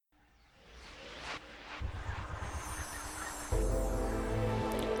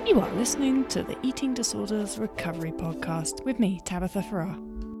You are listening to the Eating Disorders Recovery Podcast with me, Tabitha Farrar.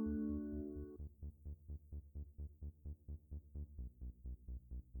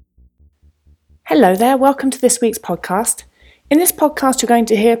 Hello there, welcome to this week's podcast. In this podcast, you're going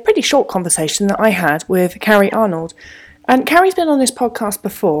to hear a pretty short conversation that I had with Carrie Arnold. And Carrie's been on this podcast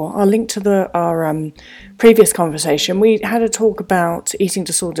before. I'll link to our previous conversation. We had a talk about eating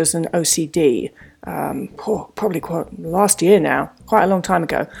disorders and OCD, probably last year now, quite a long time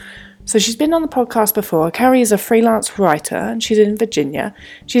ago. So she's been on the podcast before. Carrie is a freelance writer and she's in Virginia.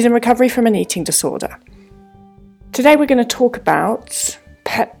 She's in recovery from an eating disorder. Today we're going to talk about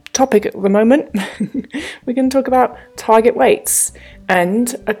pet topic at the moment. We're going to talk about target weights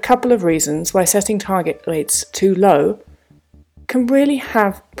and a couple of reasons why setting target weights too low can really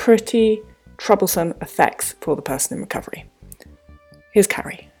have pretty troublesome effects for the person in recovery. Here's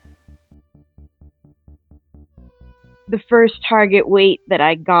Carrie. The first target weight that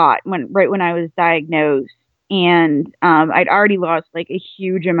I got right when I was diagnosed, and I'd already lost like a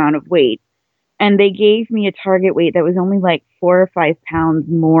huge amount of weight, and they gave me a target weight that was only like 4 or 5 pounds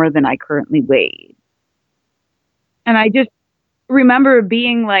more than I currently weighed. And I just remember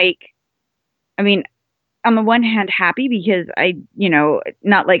being like, I mean, on the one hand, happy because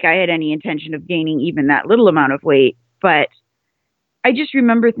not like I had any intention of gaining even that little amount of weight, but I just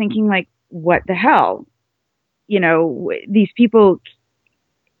remember thinking like, what the hell? These people,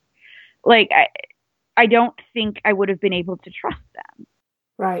 like, I don't think I would have been able to trust them.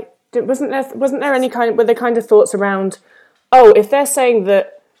 Right. Wasn't there any were there kind of thoughts around, oh, if they're saying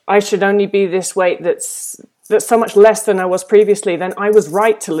that I should only be this weight that's so much less than I was previously, then I was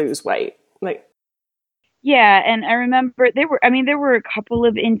right to lose weight? Like, yeah, and I remember there were a couple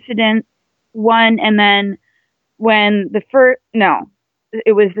of incidents. One, and then when the first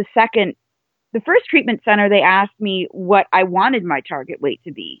treatment center, they asked me what I wanted my target weight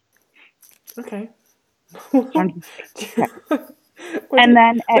to be. Okay. And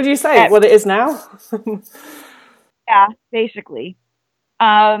what did you say? What it is now? Yeah, basically.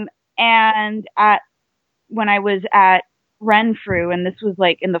 And when I was at Renfrew, and this was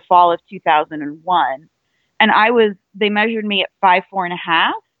like in the fall of 2001, and they measured me at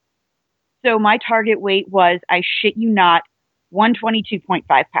 5'4.5". So my target weight was, I shit you not, 122.5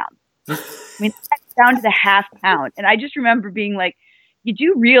 pounds. I mean, that's down to the half pound. And I just remember being like, you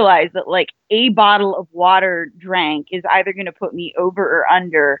do realize that like a bottle of water drank is either going to put me over or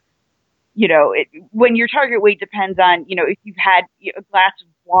under, when your target weight depends on, if you've had a glass of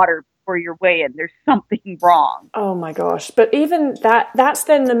water for your weigh-in, there's something wrong. Oh my gosh. But even that's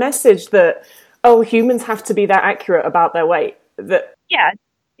then the message that, oh, humans have to be that accurate about their weight. Yeah.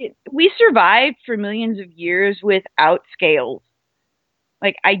 We survived for millions of years without scales.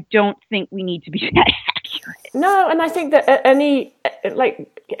 Like, I don't think we need to be that accurate. No, and I think that any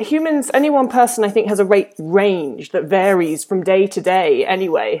one person, I think, has a rate range that varies from day to day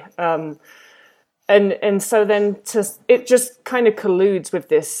anyway. And so then it just kind of colludes with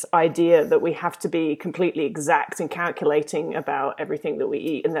this idea that we have to be completely exact and calculating about everything that we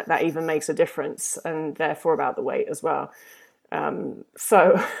eat, and that even makes a difference, and therefore about the weight as well.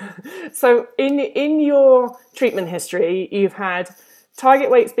 So in your treatment history, you've had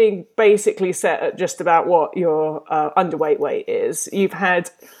target weights being basically set at just about what your underweight weight is. You've had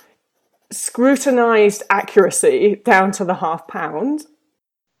scrutinized accuracy down to the half pound.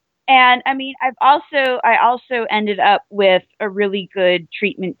 And I mean, I also ended up with a really good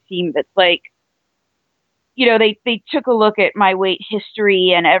treatment team that's like, they took a look at my weight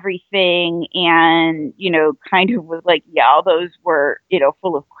history and everything, and, kind of was like, yeah, all those were,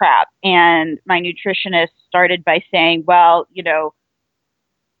 full of crap. And my nutritionist started by saying, well,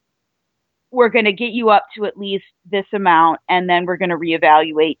 we're going to get you up to at least this amount, and then we're going to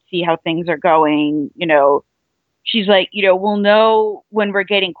reevaluate, see how things are going. She's like, we'll know when we're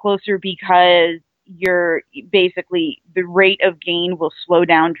getting closer because basically the rate of gain will slow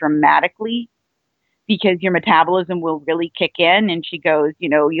down dramatically because your metabolism will really kick in. And she goes,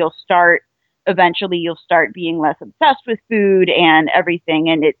 eventually you'll start being less obsessed with food and everything.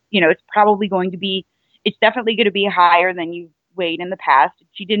 And it's definitely going to be higher than you've weighed in the past.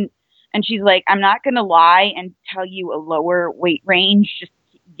 And she's like, I'm not going to lie and tell you a lower weight range just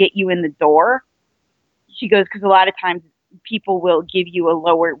to get you in the door. She goes, because a lot of times people will give you a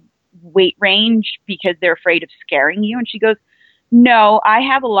lower weight range because they're afraid of scaring you. And she goes, no, I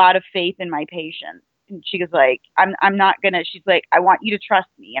have a lot of faith in my patients. And she goes like, I'm not going to, she's like, I want you to trust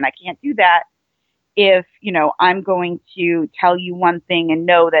me. And I can't do that if, I'm going to tell you one thing and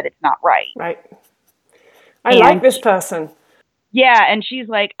know that it's not right. Right. I like this person. Yeah. And she's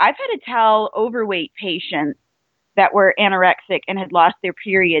like, I've had to tell overweight patients that were anorexic and had lost their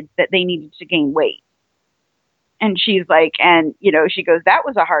periods that they needed to gain weight. And she's like, and, she goes, that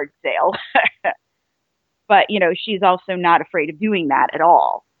was a hard sale. But, she's also not afraid of doing that at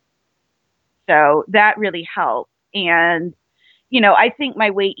all. So that really helped. And, I think my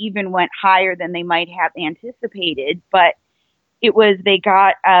weight even went higher than they might have anticipated, but it was, they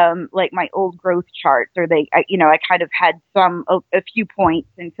got, like my old growth charts, or I kind of had a few points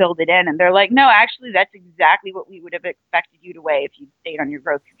and filled it in, and they're like, no, actually that's exactly what we would have expected you to weigh if you stayed on your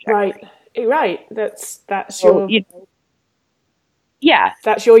growth trajectory. Right. That's so, your, yeah.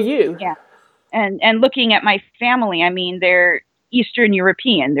 That's your you. Yeah. And looking at my family, I mean, they're Eastern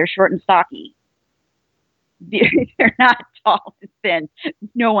European, they're short and stocky. They're not tall and thin.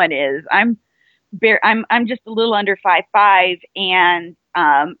 No one is. I'm just a little under 5'5", and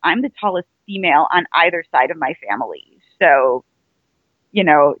I'm the tallest female on either side of my family. So,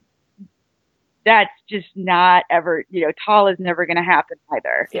 that's just not ever, tall is never going to happen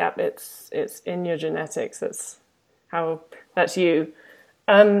either. Yeah, it's in your genetics. That's you.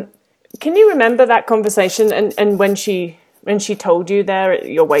 Can you remember that conversation and when she told you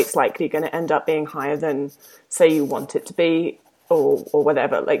your weight's likely going to end up being higher than, say, you want it to be, or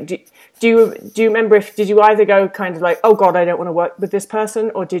whatever? Like, do you remember did you either go kind of like, oh God, I don't want to work with this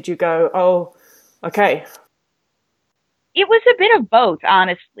person, or did you go, oh, okay? It was a bit of both,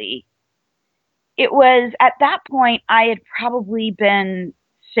 honestly. It was, at that point, I had probably been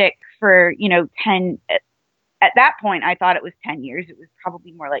sick for, 10, at that point, I thought it was 10 years. It was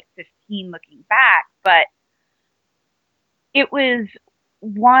probably more like 15 looking back, but it was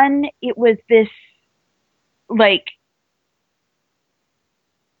this like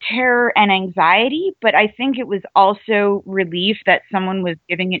terror and anxiety, but I think it was also relief that someone was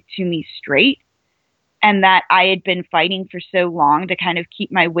giving it to me straight, and that I had been fighting for so long to kind of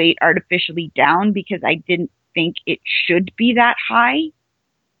keep my weight artificially down because I didn't think it should be that high,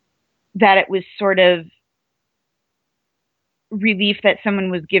 that it was sort of relief that someone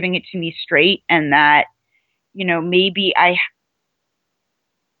was giving it to me straight, and that, maybe I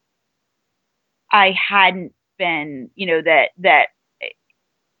hadn't been, that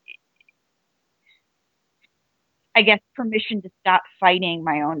I guess permission to stop fighting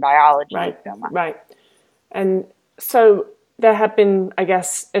my own biology so much. Right. And so there had been, I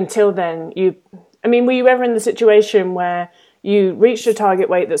guess, until then, were you ever in the situation where you reached a low target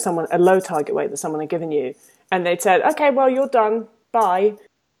weight that someone had given you, and they'd said, okay, well, you're done, bye?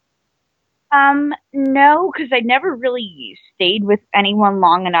 No, because I never really stayed with anyone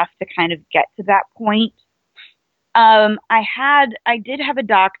long enough to kind of get to that point. I did have a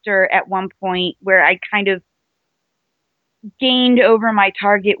doctor at one point where I kind of gained over my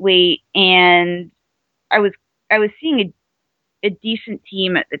target weight, and I was seeing a decent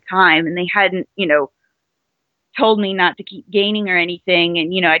team at the time, and they hadn't, told me not to keep gaining or anything.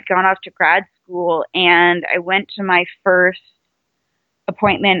 And, I'd gone off to grad school, and I went to my first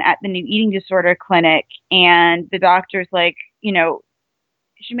appointment at the new eating disorder clinic, and the doctor's like,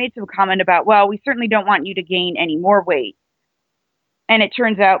 she made some comment about, well, we certainly don't want you to gain any more weight. And it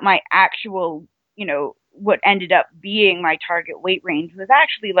turns out my actual, what ended up being my target weight range was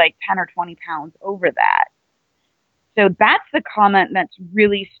actually like 10 or 20 pounds over that. So that's the comment that's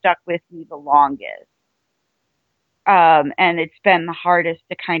really stuck with me the longest. And it's been the hardest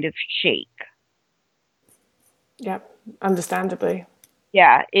to kind of shake. Yeah, understandably.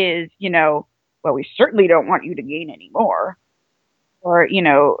 Yeah, is, well, we certainly don't want you to gain any more. Or,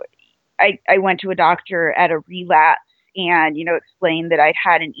 I went to a doctor at a relapse and, explained that I'd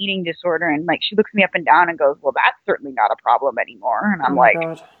had an eating disorder, and like, she looks me up and down and goes, well, that's certainly not a problem anymore. And I'm like,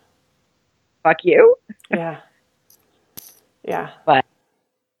 God. Fuck you. Yeah. But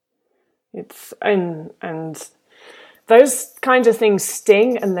it's, and those kinds of things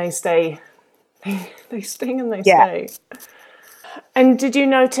sting, and they stay. They sting and they stay. And did you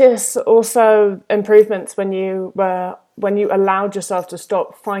notice also improvements when you allowed yourself to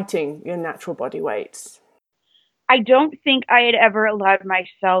stop fighting your natural body weights? I don't think I had ever allowed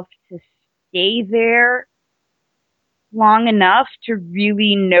myself to stay there long enough to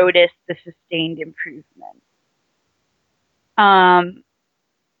really notice the sustained improvement.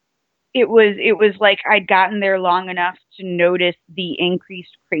 It was like I'd gotten there long enough to notice the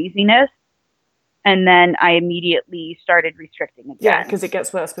increased craziness, and then I immediately started restricting again. Yeah, because it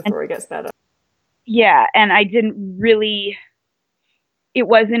gets worse before it gets better. Yeah, and I didn't really, it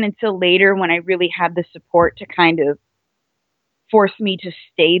wasn't until later when I really had the support to kind of force me to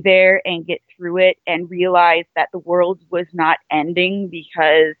stay there and get through it and realize that the world was not ending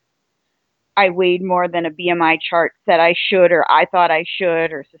because I weighed more than a BMI chart said I should, or I thought I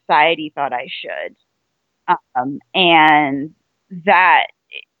should, or society thought I should. And that,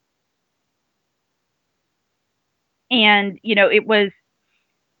 and, it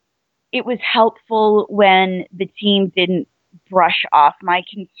was helpful when the team didn't brush off my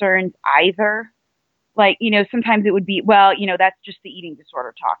concerns either. Like, sometimes it would be, well, that's just the eating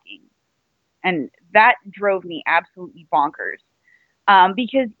disorder talking. And that drove me absolutely bonkers.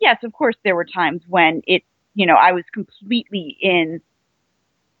 Because yes, of course, there were times when I was completely in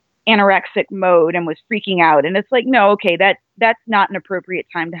anorexic mode and was freaking out. And it's like, no, okay, that's not an appropriate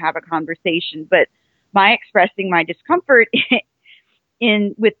time to have a conversation. But my expressing my discomfort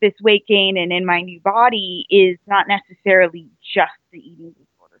in with this weight gain and in my new body is not necessarily just the eating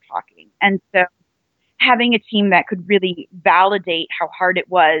disorder talking. And so having a team that could really validate how hard it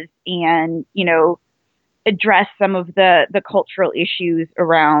was and, address some of the cultural issues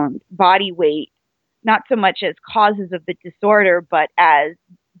around body weight, not so much as causes of the disorder, but as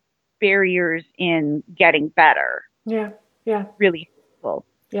barriers in getting better. Yeah. Yeah. Really helpful.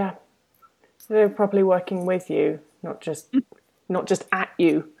 Yeah. So they're probably working with you, not just at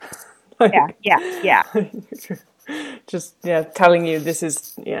you. Yeah. Just telling you this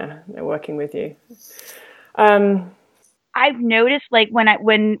is they're working with you. I've noticed, like, when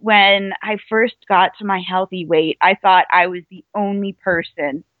I first got to my healthy weight, I thought I was the only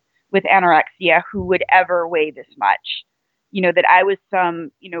person with anorexia who would ever weigh this much. That I was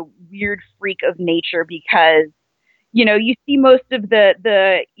some, weird freak of nature because, you see most of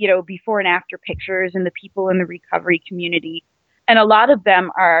the before and after pictures and the people in the recovery community, and a lot of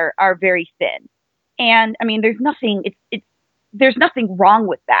them are very thin. And I mean, there's nothing wrong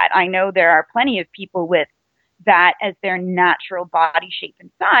with that. I know there are plenty of people with that as their natural body shape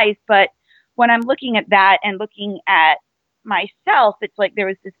and size. But when I'm looking at that and looking at myself, it's like there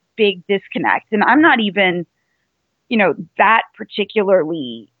was this big disconnect. And I'm not even, that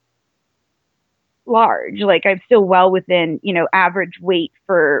particularly large. Like, I'm still well within, average weight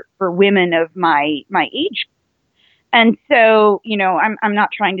for women of my age. And so, I'm not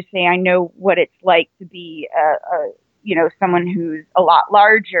trying to say I know what it's like to be someone who's a lot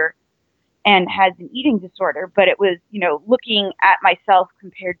larger and has an eating disorder, but it was, looking at myself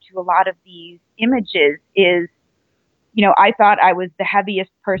compared to a lot of these images is, I thought I was the heaviest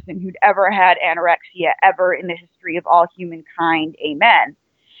person who'd ever had anorexia ever in the history of all humankind. Amen.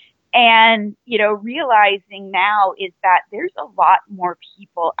 And, realizing now is that there's a lot more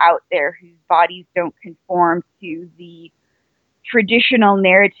people out there whose bodies don't conform to the traditional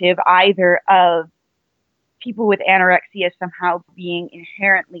narrative either of people with anorexia somehow being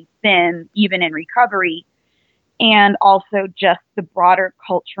inherently thin, even in recovery, and also just the broader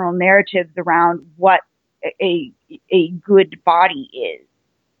cultural narratives around what a good body is.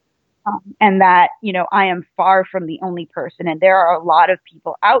 And that, I am far from the only person. And there are a lot of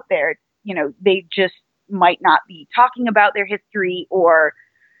people out there, they just might not be talking about their history, or,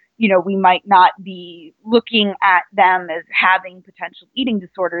 we might not be looking at them as having potential eating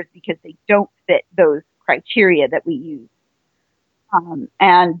disorders because they don't fit those criteria that we use.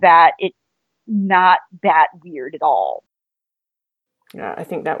 And that it's not that weird at all. Yeah, I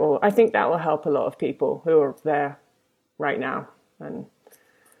think that will help a lot of people who are there right now. And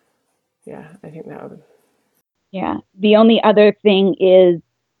I think that would. Yeah. The only other thing is,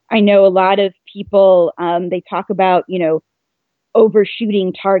 I know a lot of people, they talk about,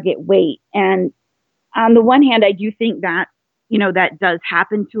 overshooting target weight. And on the one hand, I do think that, that does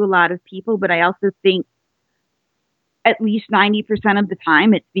happen to a lot of people, but I also think at least 90% of the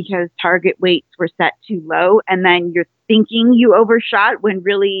time it's because target weights were set too low, and then you're thinking you overshot when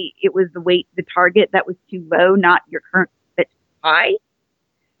really it was the target that was too low, not your current fit high.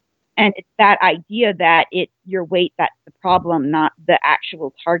 And it's that idea that it's your weight that's the problem, not the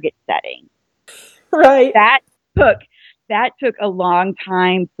actual target setting. Right. That took a long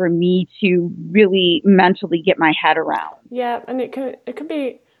time for me to really mentally get my head around. Yeah, and it can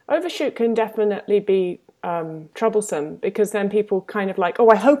be, overshoot can definitely be troublesome, because then people kind of like, oh,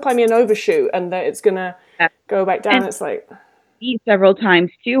 I hope I'm in overshoot and that it's gonna go back down. And it's like several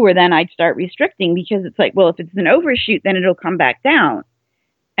times too, where then I'd start restricting, because it's like, well, if it's an overshoot, then it'll come back down.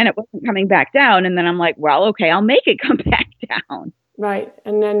 And it wasn't coming back down. And then I'm like, well, okay, I'll make it come back down. Right.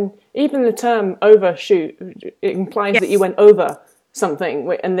 And then even the term overshoot, it implies that you went over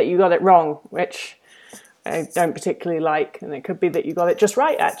something and that you got it wrong, which I don't particularly like. And it could be that you got it just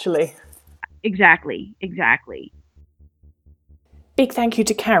right, actually. Exactly. Big thank you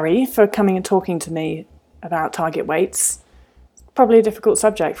to Carrie for coming and talking to me about target weights. Probably a difficult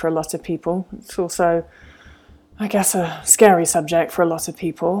subject for a lot of people. It's also, I guess, a scary subject for a lot of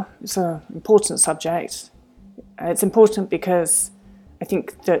people. It's an important subject. It's important because I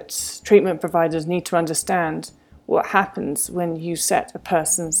think that treatment providers need to understand what happens when you set a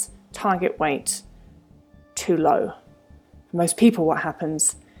person's target weight too low. For most people, what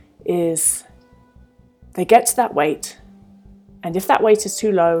happens is they get to that weight, and if that weight is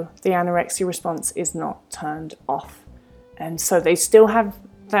too low, the anorexia response is not turned off. And so they still have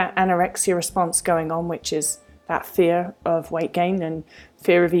that anorexia response going on, which is that fear of weight gain and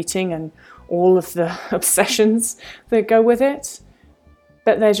fear of eating and all of the obsessions that go with it.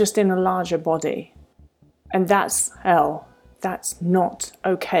 But they're just in a larger body. And that's hell. That's not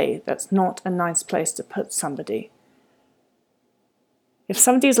okay. That's not a nice place to put somebody. If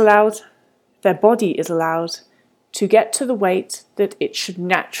somebody is allowed, their body is allowed to get to the weight that it should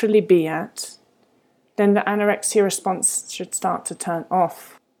naturally be at, then the anorexia response should start to turn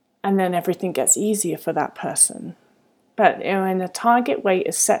off. And then everything gets easier for that person. But when the target weight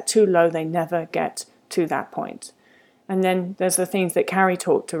is set too low, they never get to that point. And then there's the things that Carrie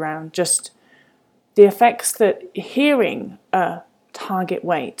talked around, just the effects that hearing a target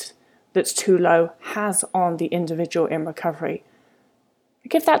weight that's too low has on the individual in recovery.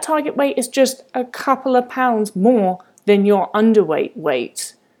 Like if that target weight is just a couple of pounds more than your underweight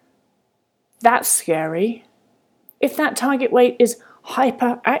weight, that's scary. If that target weight is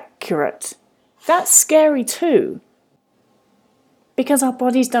hyper accurate, that's scary too. Because our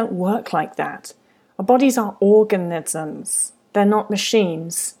bodies don't work like that. Our bodies are organisms. They're not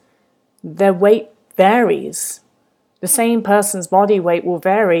machines. Their weight varies. The same person's body weight will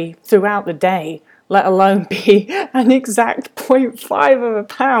vary throughout the day, let alone be an exact 0.5 of a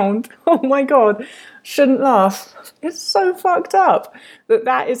pound. Oh my God, shouldn't laugh. It's so fucked up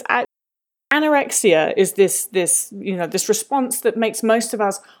that is actually... Anorexia is this response that makes most of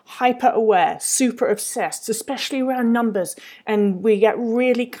us hyper aware, super obsessed, especially around numbers, and we get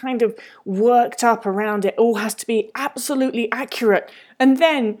really kind of worked up around it. All has to be absolutely accurate. And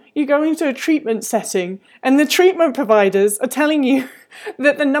then you go into a treatment setting and the treatment providers are telling you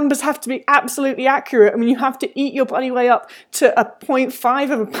that the numbers have to be absolutely accurate. I mean, you have to eat your body weight up to a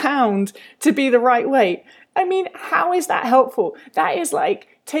 0.5 of a pound to be the right weight. I mean, how is that helpful? That is like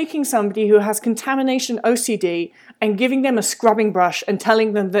taking somebody who has contamination OCD and giving them a scrubbing brush and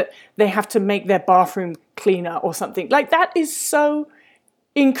telling them that they have to make their bathroom cleaner or something. Like, that is so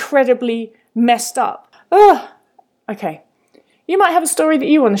incredibly messed up. Ugh. Okay. You might have a story that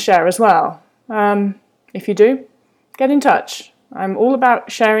you want to share as well. If you do, get in touch. I'm all about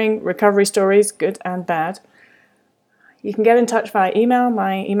sharing recovery stories, good and bad. You can get in touch via email.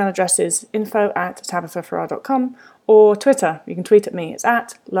 My email address is info@tabithafarrar.com, or Twitter. You can tweet at me. It's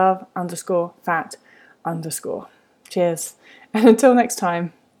 @love_fat_. Cheers. And until next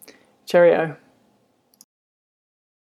time, cheerio.